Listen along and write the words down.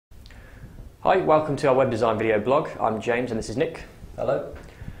Hi, welcome to our web design video blog. I'm James and this is Nick. Hello.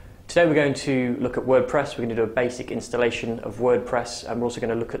 Today we're going to look at WordPress. We're going to do a basic installation of WordPress, and we're also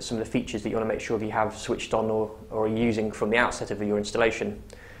going to look at some of the features that you want to make sure that you have switched on or are using from the outset of your installation.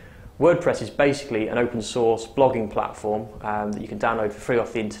 WordPress is basically an open source blogging platform that you can download for free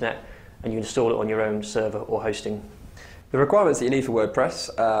off the internet, and you install it on your own server or hosting. The requirements that you need for WordPress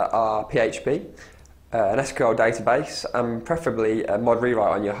are PHP, an SQL database, and preferably a mod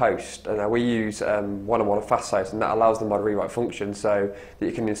rewrite on your host. And we use one-on-one fast host, and that allows the mod rewrite function so that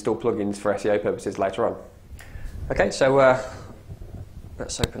you can install plugins for SEO purposes later on. Okay, so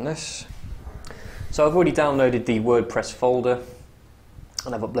let's open this. So I've already downloaded the WordPress folder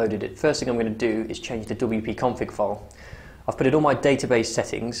and I've uploaded it. First thing I'm going to do is change the WP config file. I've put in all my database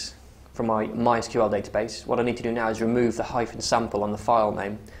settings from my MySQL database. What I need to do now is remove the -sample on the file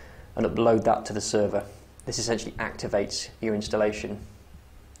name and upload that to the server. This essentially activates your installation.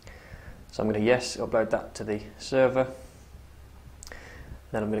 So I'm going to upload that to the server.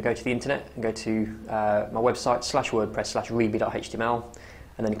 Then I'm going to go to the internet and go to my website /wordpress/reeby.html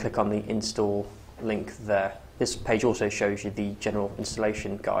and then click on the install link there. This page also shows you the general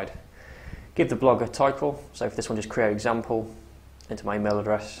installation guide. Give the blog a title, so for this one just create example, enter my email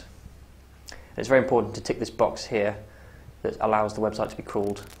address. And it's very important to tick this box here that allows the website to be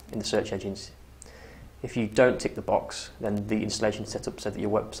crawled in the search engines. If you don't tick the box, then the installation is set up so that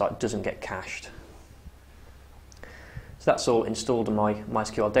your website doesn't get cached. So that's all installed in my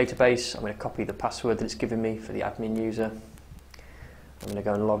MySQL database. I'm going to copy the password that it's given me for the admin user. I'm going to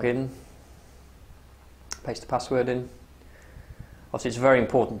go and log in, paste the password in. Obviously it's very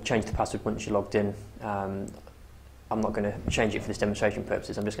important to change the password once you're logged in. I'm not going to change it for this demonstration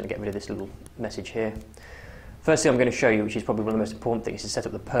purposes. I'm just going to get rid of this little message here. First thing I'm going to show you, which is probably one of the most important things, is to set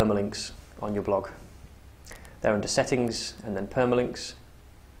up the permalinks on your blog. They're under settings and then permalinks.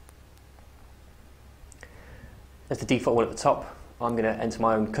 There's the default one at the top. I'm going to enter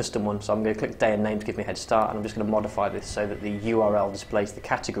my own custom one, so I'm going to click day and name to give me a head start, and I'm just going to modify this so that the URL displays the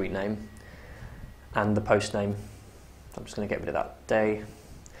category name and the post name. So I'm just going to get rid of that day. And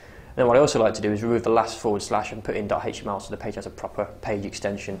then what I also like to do is remove the last / and put in .html so the page has a proper page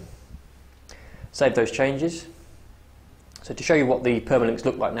extension. Save those changes. So to show you what the permalinks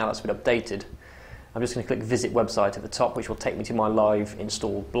look like now that's been updated, I'm just going to click visit website at the top, which will take me to my live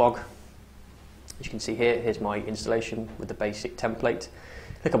installed blog. As you can see here, here's my installation with the basic template.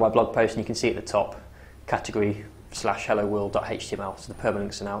 Click on my blog post and you can see at the top category /helloworld.html. So the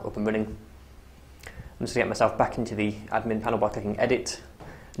permalinks are now up and running. I'm just going to get myself back into the admin panel by clicking edit.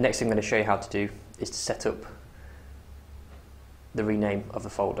 Next thing I'm going to show you how to do is to set up the rename of the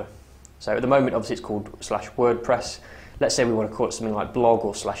folder. So at the moment, obviously it's called /WordPress. Let's say we want to call it something like blog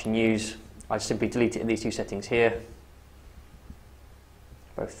or /news. I simply delete it in these two settings here,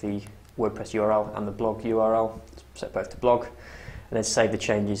 both the WordPress URL and the blog URL. Set both to blog, and then save the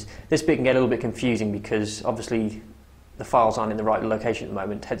changes. This bit can get a little bit confusing because obviously the files aren't in the right location at the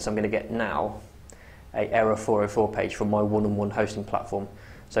moment, hence I'm going to get now a error 404 page from my one-on-one hosting platform.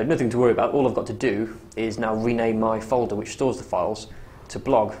 So nothing to worry about. All I've got to do is now rename my folder which stores the files to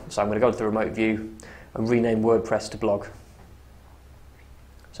blog. So I'm going to go to the remote view and rename WordPress to blog.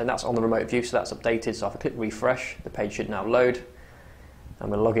 So that's on the remote view, so that's updated. So if I click refresh, the page should now load. I'm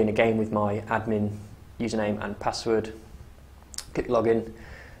going to log in again with my admin username and password. Click login.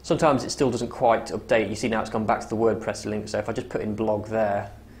 Sometimes it still doesn't quite update. You see now it's gone back to the WordPress link. So if I just put in blog there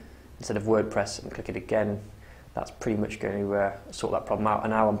instead of WordPress and click it again, that's pretty much going to sort that problem out.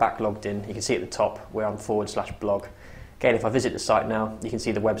 And now I'm back logged in. You can see at the top where I'm /blog. Again, if I visit the site now, you can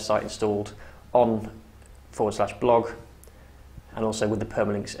see the website installed on /blog, and also with the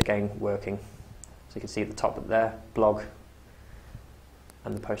permalinks again working. So you can see at the top there, blog,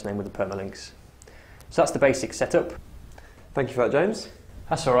 and the post name with the permalinks. So that's the basic setup. Thank you for that, James.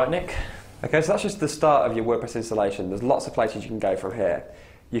 That's all right, Nick. Okay, so that's just the start of your WordPress installation. There's lots of places you can go from here.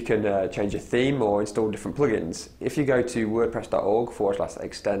 You can change your theme or install different plugins. If you go to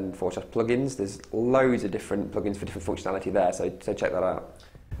wordpress.org/extend/plugins, there's loads of different plugins for different functionality there, so check that out.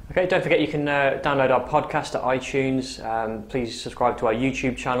 Okay, don't forget you can download our podcast at iTunes. Please subscribe to our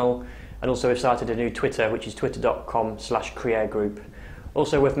YouTube channel, and also we've started a new Twitter, which is twitter.com/creagroup.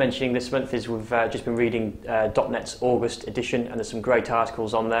 Also worth mentioning this month is we've just been reading .NET's August edition, and there's some great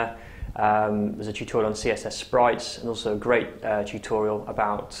articles on there. There's a tutorial on CSS sprites and also a great tutorial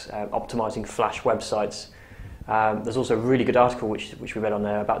about optimizing Flash websites. There's also a really good article which we read on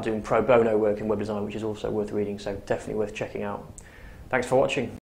there about doing pro bono work in web design, which is also worth reading, so definitely worth checking out. Thanks for watching.